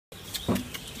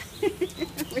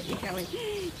that way.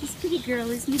 This pretty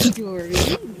girl is Midori.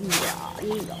 Yeah,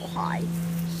 you know, hi.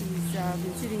 She's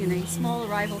been sitting in a small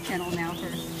arrival kennel now for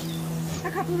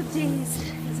a couple of days,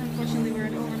 because unfortunately we're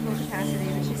at overflow capacity,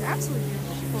 and she's absolutely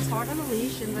beautiful. She pulls hard on the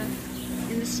leash in the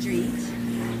street.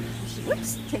 She,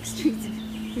 whoops, takes treats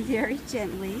very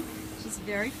gently. She's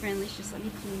very friendly. She just let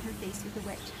me clean her face with a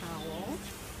wet towel.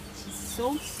 She's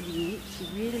so sweet. She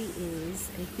really is.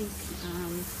 I think she's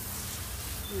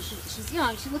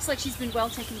young. She looks like she's been well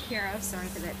taken care of. Sorry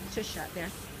for that tush shot there.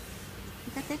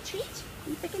 You got that treat?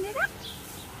 You picking it up?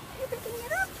 You picking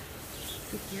it up?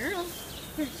 Good girl.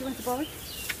 Here, do you want the ball?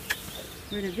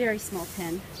 We're in a very small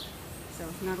pen, so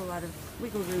not a lot of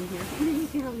wiggle room here. Come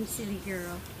here, you silly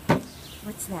girl.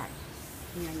 What's that?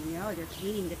 Yeah, I know, they're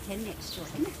cleaning the pen next door.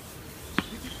 Come here.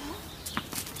 Want the ball?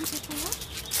 Want the ball?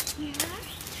 Yeah?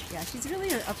 Yeah, she's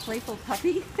really a playful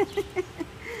puppy.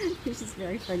 She's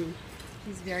very funny.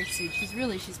 She's very sweet.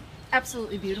 She's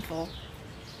absolutely beautiful.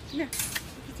 Come here.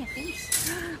 Look at that face.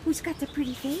 Who's got the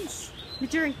pretty face?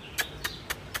 Midori.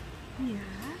 Yeah.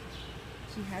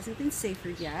 She hasn't been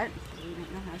safered yet. We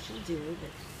don't know how she'll do,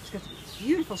 but she's got a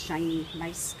beautiful, shiny,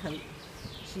 nice coat.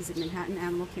 She's at Manhattan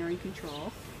Animal Care and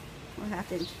Control. What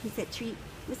happened? With that treat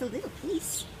was a little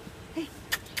piece. Hey.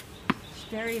 She's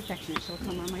very affectionate. She'll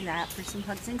come on my lap for some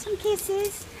hugs and some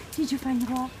kisses. Did you find the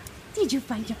ball? Did you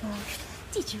find the ball?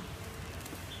 Did you?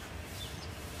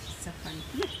 She's so funny.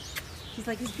 Yeah. She's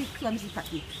like this big clumsy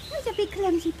puppy. Who's a big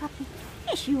clumsy puppy?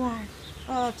 Yes, you are.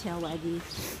 Oh, tail waggy.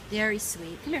 Very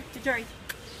sweet. Come here, Midori.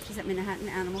 She's at Manhattan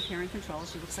Animal Care and Control.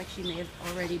 She looks like she may have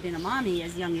already been a mommy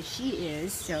as young as she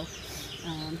is, so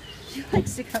she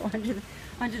likes to go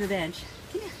under the bench.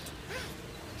 Come here.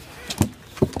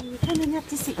 Are you coming up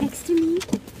to sit next to me,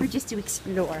 or just to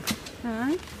explore?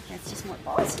 Huh? That's just more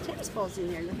balls, tennis balls in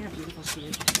there. Look how beautiful she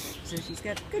is. So she's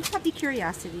got good puppy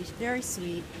curiosity. She's very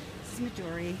sweet. This is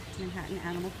Midori, Manhattan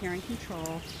Animal Care and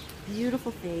Control.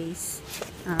 Beautiful face,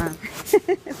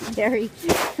 very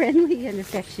friendly and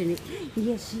affectionate.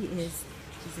 Yes, she is.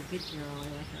 She's a good girl. I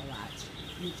like her a lot.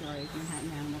 Midori,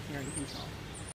 Manhattan Animal Care and Control.